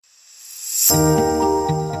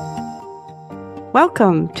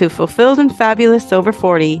Welcome to Fulfilled and Fabulous Over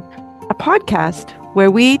 40, a podcast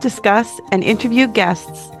where we discuss and interview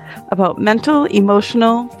guests about mental,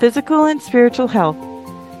 emotional, physical, and spiritual health.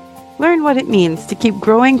 Learn what it means to keep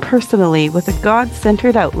growing personally with a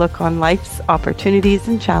God-centered outlook on life's opportunities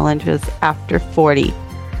and challenges after 40.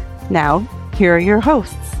 Now, here are your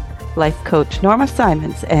hosts, life coach Norma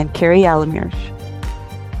Simons and Carrie Alamirsch.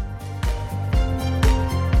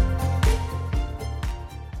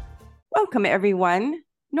 Welcome, everyone.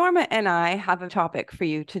 Norma and I have a topic for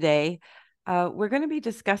you today. We're going to be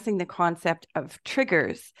discussing the concept of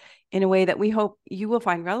triggers in a way that we hope you will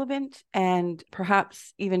find relevant and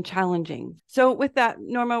perhaps even challenging. So with that,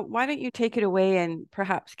 Norma, why don't you take it away and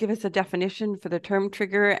perhaps give us a definition for the term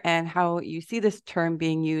trigger and how you see this term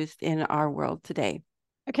being used in our world today?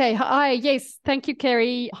 Okay. Hi. Yes. Thank you,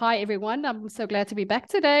 Carrie. Hi, everyone. I'm so glad to be back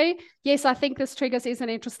today. Yes, I think this triggers is an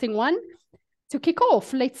interesting one. To kick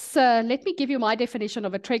off, let me give you my definition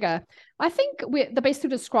of a trigger. I think the best to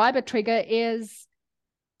describe a trigger is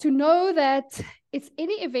to know that it's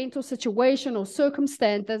any event or situation or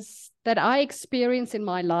circumstances that I experience in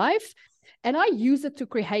my life, and I use it to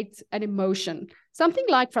create an emotion, something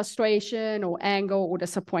like frustration or anger or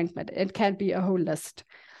disappointment. It can be a whole list.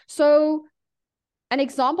 So an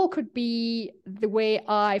example could be the way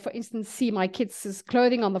I, for instance, see my kids'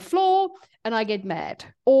 clothing on the floor and I get mad.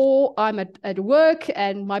 Or I'm at work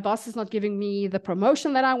and my boss is not giving me the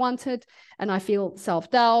promotion that I wanted and I feel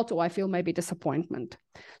self-doubt or I feel maybe disappointment.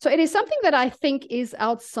 So it is something that I think is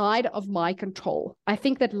outside of my control. I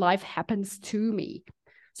think that life happens to me.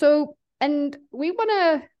 So, and we want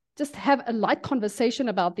to just have a light conversation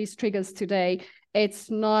about these triggers today.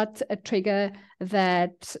 It's not a trigger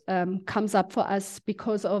that comes up for us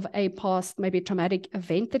because of a past, maybe traumatic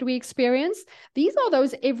event that we experienced. These are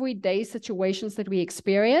those everyday situations that we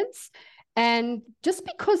experience. And just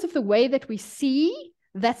because of the way that we see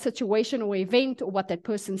that situation or event or what that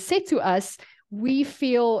person said to us, we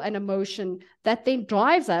feel an emotion that then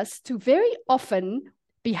drives us to very often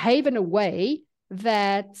behave in a way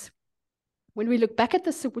that when we look back at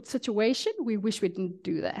the situation, we wish we didn't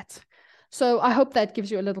do that. So I hope that gives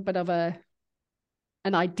you a little bit of an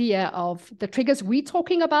idea of the triggers we're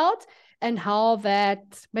talking about and how that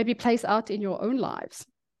maybe plays out in your own lives.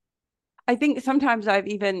 I think sometimes I've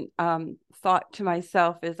even thought to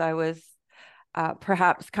myself as I was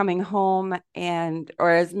perhaps coming home or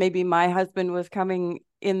as maybe my husband was coming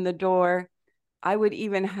in the door, I would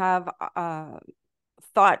even have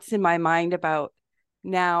thoughts in my mind about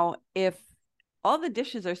now, if all the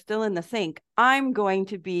dishes are still in the sink, I'm going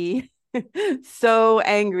to be so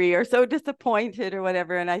angry or so disappointed or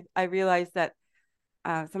whatever. And I realized that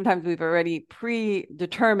sometimes we've already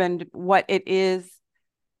predetermined what it is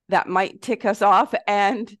that might tick us off,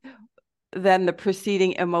 and then the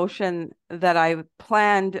preceding emotion that I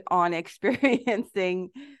planned on experiencing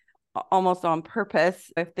almost on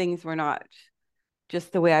purpose if things were not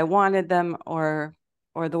just the way I wanted them or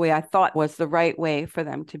the way I thought was the right way for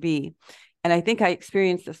them to be. And I think I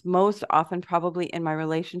experienced this most often probably in my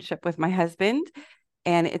relationship with my husband.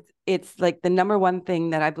 And it's like the number one thing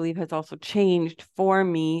that I believe has also changed for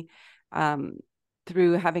me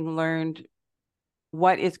through having learned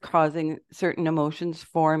what is causing certain emotions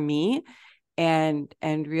for me and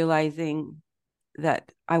realizing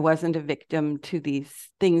that I wasn't a victim to these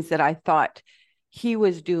things that I thought he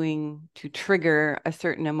was doing to trigger a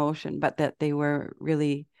certain emotion, but that they were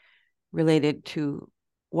really related to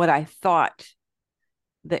what I thought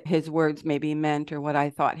that his words maybe meant or what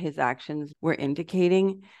I thought his actions were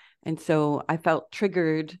indicating. And so I felt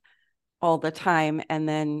triggered all the time and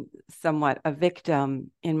then somewhat a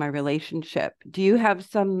victim in my relationship. Do you have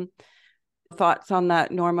some thoughts on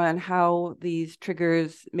that, Norma, and how these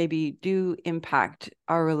triggers maybe do impact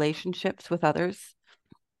our relationships with others?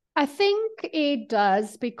 I think it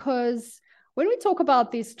does, because when we talk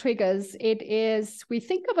about these triggers, we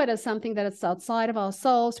think of it as something that is outside of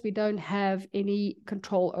ourselves. We don't have any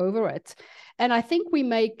control over it. And I think we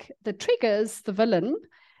make the triggers the villain.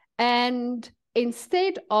 And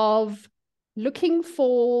instead of looking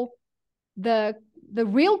for the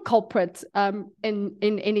real culprit in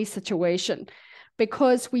any situation,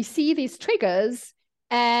 because we see these triggers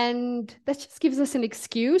and that just gives us an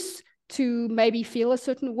excuse to maybe feel a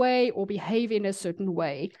certain way or behave in a certain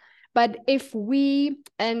way. But if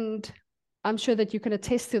and I'm sure that you can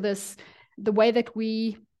attest to this, the way that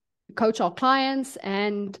we coach our clients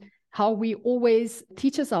and how we always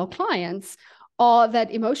teach our clients are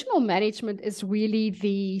that emotional management is really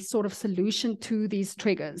the sort of solution to these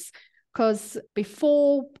triggers. Because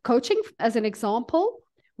before coaching, as an example,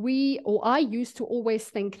 I used to always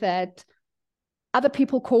think that other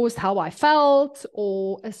people caused how I felt,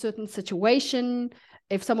 or a certain situation.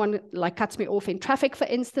 If someone like cuts me off in traffic, for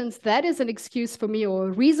instance, that is an excuse for me or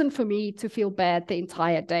a reason for me to feel bad the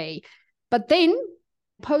entire day. But then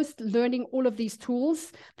post learning all of these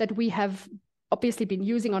tools that we have obviously been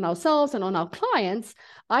using on ourselves and on our clients,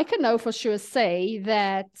 I can now for sure say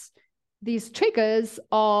that these triggers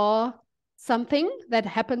are something that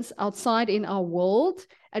happens outside in our world,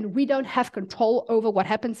 and we don't have control over what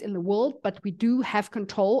happens in the world, but we do have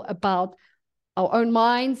control about our own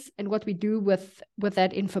minds and what we do with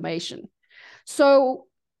that information. So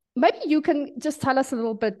maybe you can just tell us a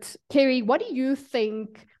little bit, Kerry, what do you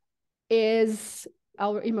think is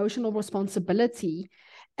our emotional responsibility,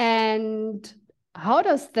 and how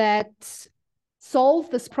does that solve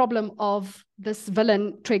this problem of this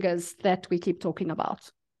villain triggers that we keep talking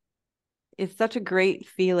about? It's such a great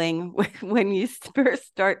feeling when you first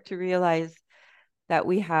start to realize that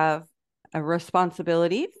we have a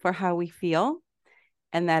responsibility for how we feel,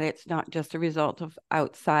 and that it's not just a result of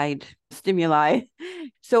outside stimuli.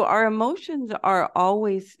 So our emotions are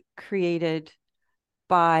always created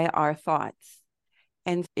by our thoughts.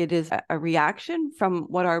 And it is a reaction from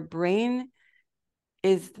what our brain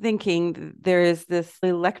is thinking. There is this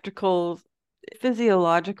electrical,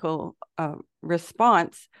 physiological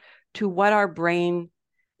response to what our brain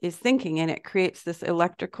is thinking. And it creates this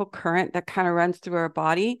electrical current that kind of runs through our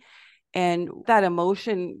body. And that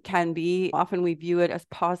emotion can be, often we view it as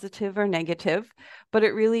positive or negative, but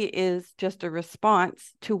it really is just a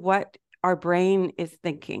response to what our brain is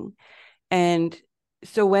thinking. And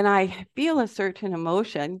so when I feel a certain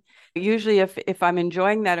emotion, usually if I'm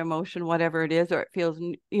enjoying that emotion, whatever it is, or it feels,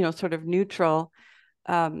 sort of neutral,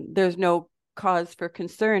 there's no cause for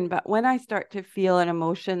concern. But when I start to feel an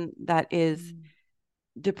emotion that is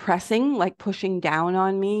depressing, like pushing down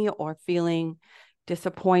on me, or feeling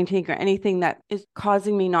disappointing, or anything that is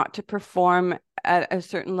causing me not to perform at a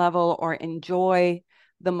certain level or enjoy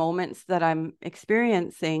the moments that I'm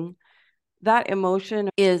experiencing, that emotion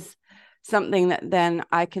is something that then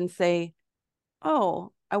I can say,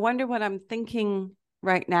 oh, I wonder what I'm thinking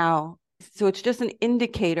right now. So it's just an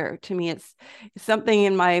indicator to me. It's something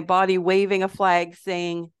in my body waving a flag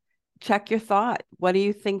saying, check your thought. What are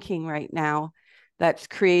you thinking right now that's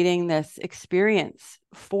creating this experience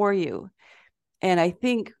for you? And I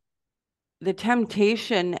think the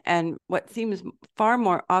temptation, and what seems far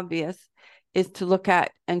more obvious, is to look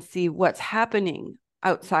at and see what's happening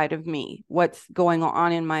outside of me, what's going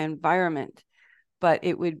on in my environment. But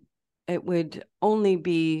it would only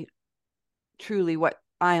be truly what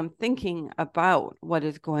I am thinking about what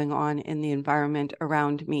is going on in the environment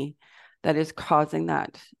around me that is causing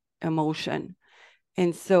that emotion.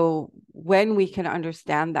 And so when we can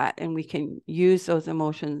understand that, and we can use those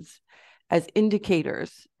emotions as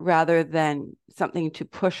indicators rather than something to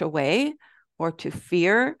push away or to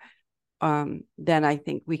fear, then I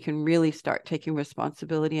think we can really start taking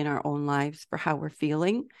responsibility in our own lives for how we're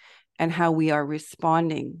feeling and how we are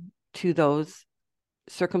responding to those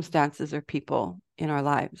circumstances or people in our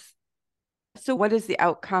lives. So what is the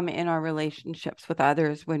outcome in our relationships with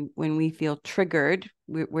others when we feel triggered?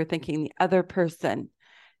 We're thinking the other person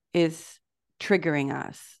is triggering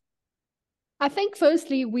us. I think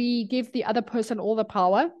firstly, we give the other person all the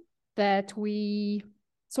power, that we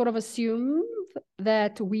sort of assume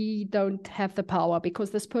that we don't have the power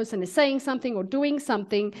because this person is saying something or doing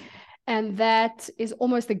something, and that is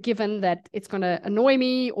almost a given that it's going to annoy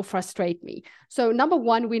me or frustrate me. So number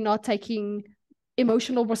one, we're not taking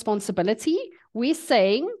emotional responsibility. We're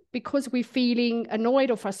saying because we're feeling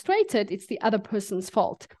annoyed or frustrated, it's the other person's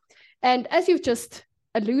fault. And as you've just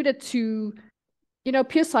alluded to,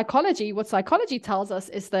 pure psychology, what psychology tells us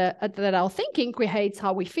is that our thinking creates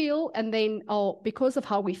how we feel. And then because of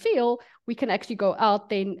how we feel, we can actually go out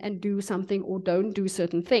then and do something or don't do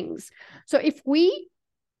certain things. So if we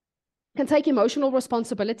can take emotional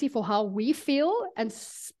responsibility for how we feel and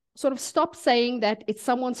sort of stop saying that it's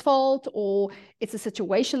someone's fault or it's a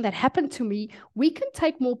situation that happened to me, we can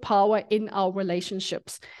take more power in our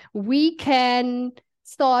relationships. We can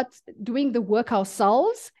start doing the work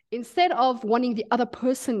ourselves instead of wanting the other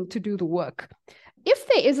person to do the work. If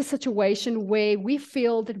there is a situation where we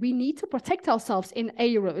feel that we need to protect ourselves in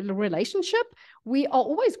a relationship, we are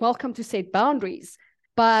always welcome to set boundaries.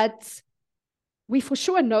 But we for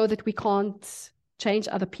sure know that we can't change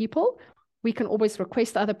other people. We can always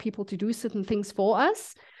request other people to do certain things for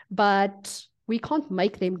us, but we can't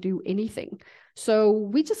make them do anything. So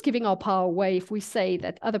we're just giving our power away if we say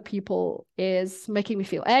that other people is making me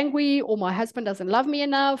feel angry, or my husband doesn't love me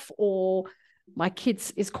enough, or my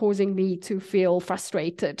kids is causing me to feel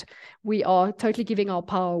frustrated. We are totally giving our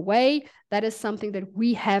power away. That is something that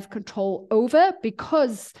we have control over,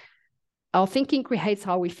 because our thinking creates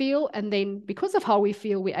how we feel. And then because of how we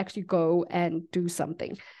feel, we actually go and do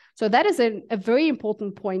something. So that is a very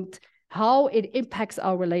important point, how it impacts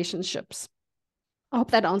our relationships. I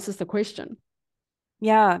hope that answers the question.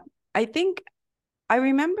 Yeah, I think I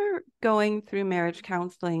remember going through marriage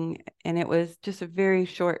counseling, and it was just a very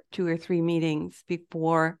short 2 or 3 meetings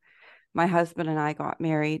before my husband and I got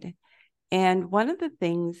married. And one of the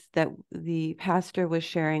things that the pastor was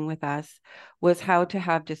sharing with us was how to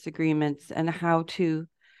have disagreements and how to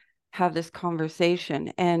have this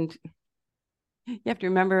conversation. And you have to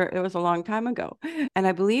remember, it was a long time ago. And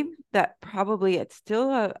I believe that probably it's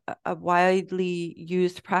still a widely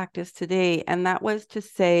used practice today. And that was to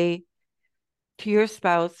say to your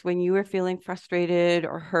spouse, when you were feeling frustrated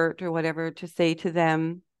or hurt or whatever, to say to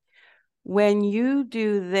them, when you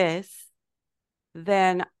do this,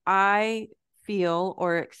 then I feel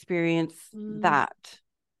or experience that.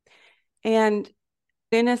 And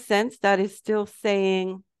in a sense, that is still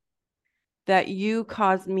saying that you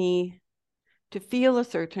caused me to feel a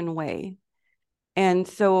certain way. And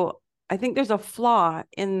so I think there's a flaw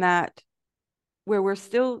in that, where we're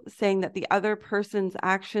still saying that the other person's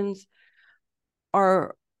actions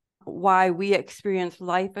are why we experience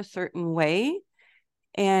life a certain way.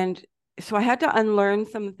 And so I had to unlearn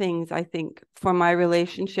some things, I think, for my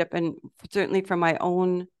relationship, and certainly for my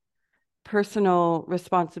own personal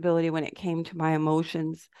responsibility when it came to my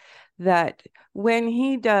emotions, that when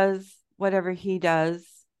he does whatever he does,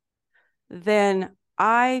 then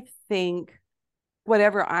I think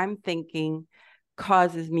whatever I'm thinking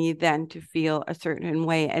causes me then to feel a certain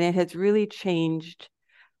way. And it has really changed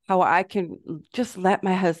how I can just let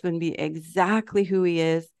my husband be exactly who he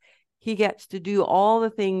is. He gets to do all the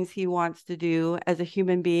things he wants to do as a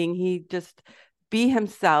human being. He just be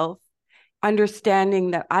himself,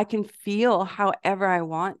 understanding that I can feel however I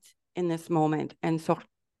want in this moment. And so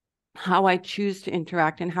how I choose to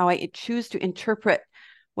interact and how I choose to interpret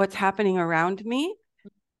what's happening around me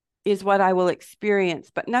is what I will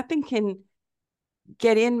experience. But nothing can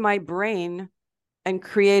get in my brain and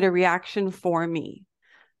create a reaction for me.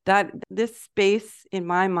 That this space in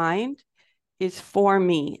my mind is for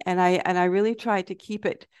me. And I really try to keep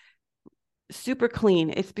it super clean.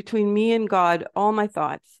 It's between me and God, all my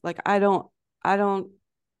thoughts. Like I don't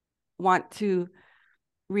want to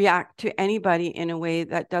react to anybody in a way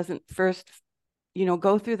that doesn't first,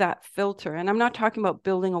 go through that filter. And I'm not talking about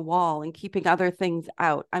building a wall and keeping other things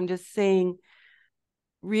out. I'm just saying,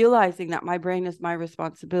 realizing that my brain is my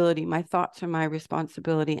responsibility, my thoughts are my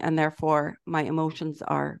responsibility, and therefore my emotions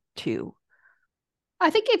are too.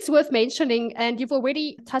 I think it's worth mentioning, and you've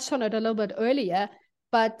already touched on it a little bit earlier,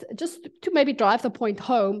 but just to maybe drive the point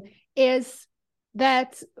home, is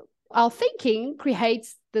that our thinking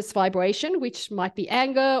creates this vibration, which might be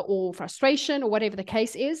anger or frustration or whatever the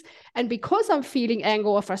case is. And because I'm feeling anger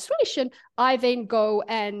or frustration, I then go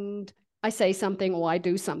and I say something or I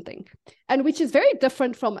do something. And which is very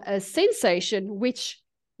different from a sensation, which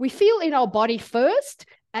we feel in our body first,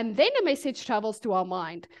 and then a message travels to our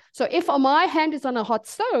mind. So if my hand is on a hot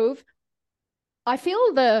stove, I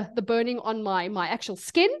feel the burning on my actual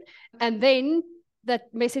skin, and then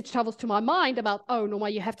that message travels to my mind about, oh, Norma,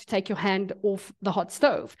 you have to take your hand off the hot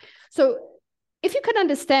stove. So if you can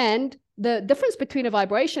understand the difference between a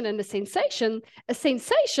vibration and a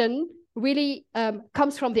sensation really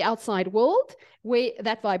comes from the outside world, where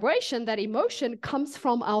that vibration, that emotion comes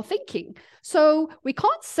from our thinking. So we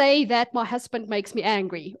can't say that my husband makes me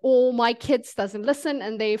angry or my kids doesn't listen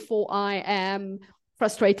and therefore I am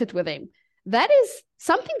frustrated with them. That is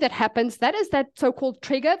something that happens. That is that so-called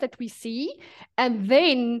trigger that we see. And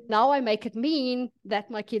then now I make it mean that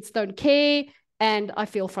my kids don't care and I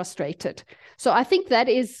feel frustrated. So I think that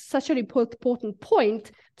is such an important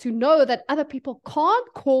point, to know that other people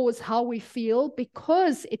can't cause how we feel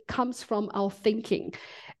because it comes from our thinking.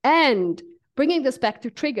 And bringing this back to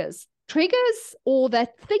triggers, or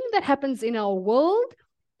that thing that happens in our world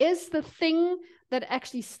is the thing that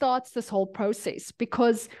actually starts this whole process,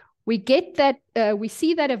 because we get that, we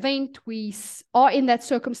see that event, we are in that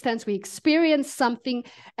circumstance, we experience something,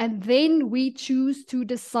 and then we choose to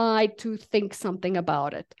decide to think something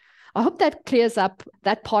about it. I hope that clears up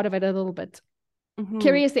that part of it a little bit. Mm-hmm.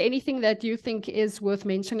 Kerry, is there anything that you think is worth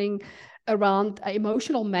mentioning around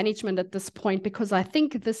emotional management at this point? Because I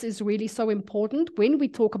think this is really so important when we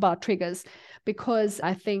talk about triggers, because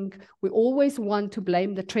I think we always want to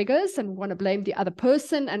blame the triggers and want to blame the other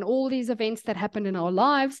person and all these events that happen in our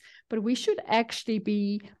lives, but we should actually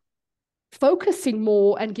be focusing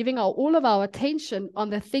more and giving all of our attention on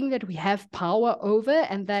the thing that we have power over,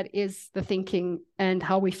 and that is the thinking and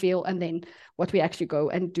how we feel, and then what we actually go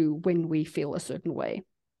and do when we feel a certain way.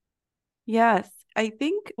 Yes, I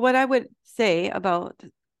think what I would say about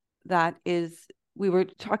that is we were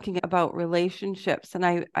talking about relationships,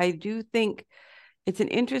 and I do think it's an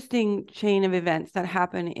interesting chain of events that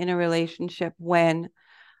happen in a relationship when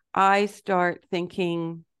I start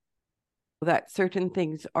thinking that certain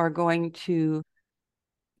things are going to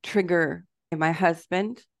trigger my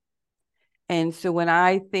husband. And so when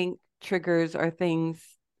I think triggers are things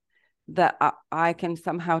that I can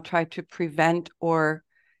somehow try to prevent or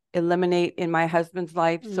eliminate in my husband's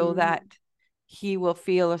life so that he will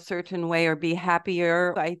feel a certain way or be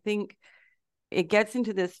happier, I think it gets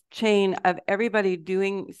into this chain of everybody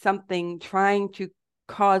doing something, trying to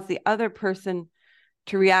cause the other person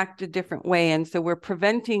to react a different way. And so we're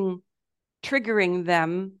preventing triggering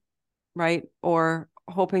them, right? Or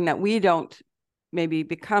hoping that we don't maybe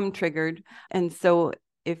become triggered. And so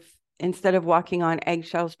if instead of walking on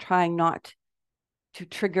eggshells, trying not to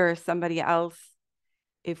trigger somebody else,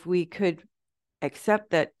 if we could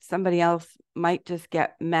accept that somebody else might just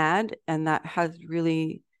get mad and that has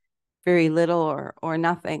really very little or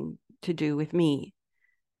nothing to do with me.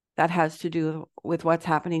 That has to do with what's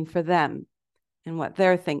happening for them and what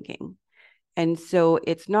they're thinking. And so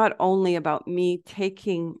it's not only about me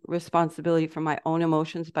taking responsibility for my own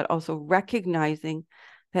emotions, but also recognizing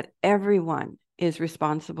that everyone is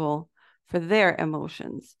responsible for their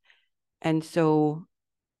emotions. And so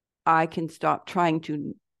I can stop trying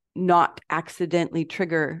to not accidentally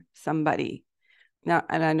trigger somebody. Now,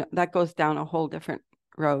 and I know that goes down a whole different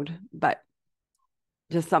road, but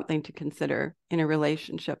just something to consider in a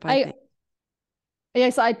relationship, I think.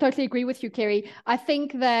 Yes, I totally agree with you, Kerry. I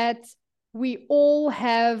think that we all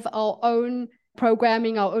have our own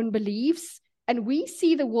programming, our own beliefs, and we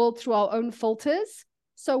see the world through our own filters.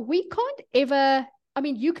 So we can't ever, I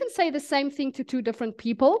mean, you can say the same thing to two different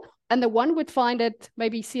people, and the one would find it,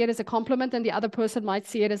 maybe see it as a compliment, and the other person might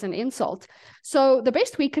see it as an insult. So the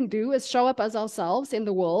best we can do is show up as ourselves in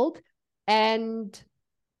the world and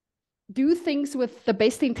do things with the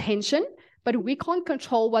best intention, but we can't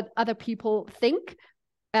control what other people think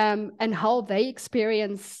and how they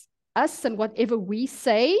experience us and whatever we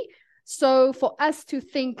say. So for us to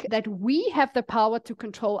think that we have the power to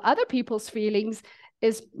control other people's feelings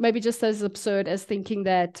is maybe just as absurd as thinking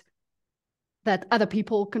that other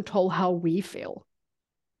people control how we feel.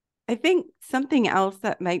 I think something else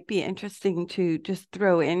that might be interesting to just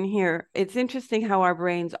throw in here, it's interesting how our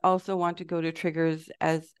brains also want to go to triggers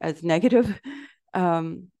as negative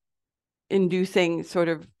inducing sort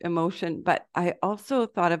of emotion. But I also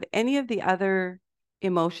thought of any of the other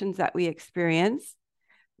emotions that we experience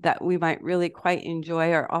that we might really quite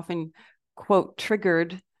enjoy are often, quote,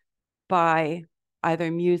 triggered by either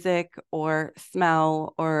music or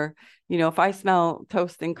smell, or, if I smell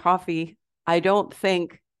toast and coffee, I don't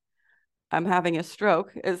think I'm having a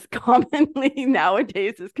stroke as commonly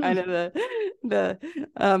nowadays is kind of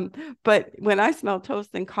but when I smell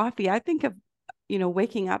toast and coffee, I think of,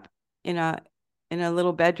 waking up in a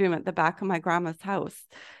little bedroom at the back of my grandma's house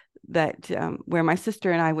that where my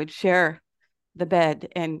sister and I would share the bed,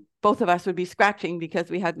 and both of us would be scratching because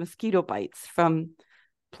we had mosquito bites from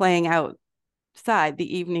playing outside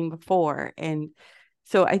the evening before. And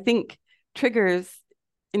so I think triggers,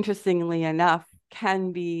 interestingly enough,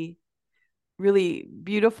 can be really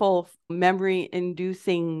beautiful memory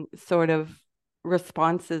inducing sort of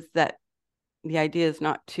responses, that the idea is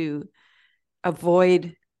not to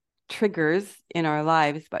avoid triggers in our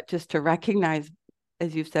lives, but just to recognize,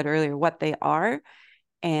 as you've said earlier, what they are,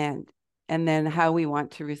 and then how we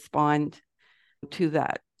want to respond to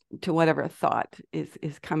that, to whatever thought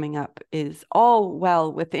is coming up, is all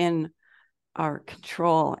well within our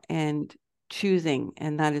control and choosing.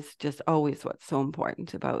 And that is just always what's so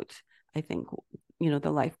important about, I think,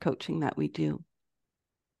 the life coaching that we do.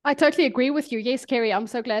 I totally agree with you. Yes, Kerry, I'm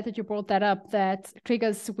so glad that you brought that up, that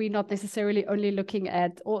triggers, we're not necessarily only looking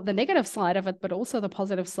at all the negative side of it, but also the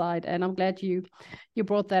positive side. And I'm glad you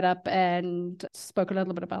brought that up and spoke a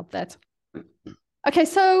little bit about that. Okay,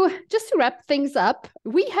 so just to wrap things up,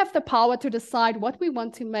 we have the power to decide what we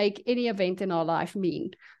want to make any event in our life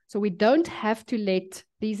mean. So we don't have to let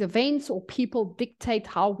these events or people dictate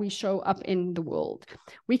how we show up in the world.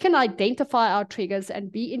 We can identify our triggers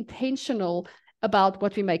and be intentional about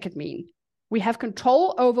what we make it mean. We have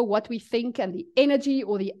control over what we think and the energy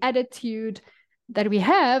or the attitude that we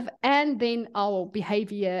have, and then our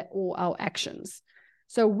behavior or our actions.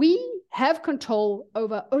 So we have control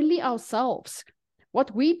over only ourselves.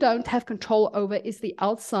 What we don't have control over is the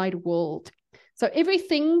outside world. So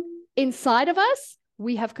everything inside of us,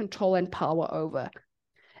 we have control and power over.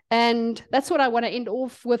 And that's what I want to end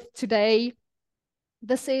off with today.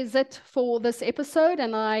 This is it for this episode,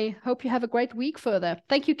 and I hope you have a great week further.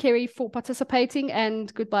 Thank you, Kerry, for participating,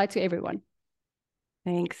 and goodbye to everyone.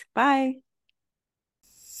 Thanks. Bye.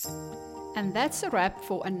 And that's a wrap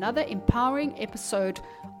for another empowering episode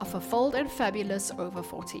of Fulfilled and Fabulous Over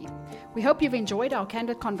 40. We hope you've enjoyed our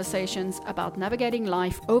candid conversations about navigating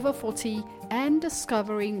life over 40 and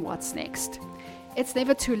discovering what's next. It's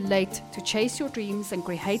never too late to chase your dreams and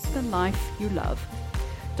create the life you love.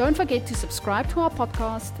 Don't forget to subscribe to our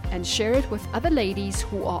podcast and share it with other ladies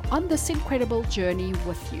who are on this incredible journey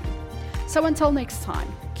with you. So until next time,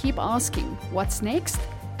 keep asking what's next,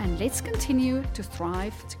 and let's continue to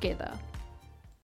thrive together.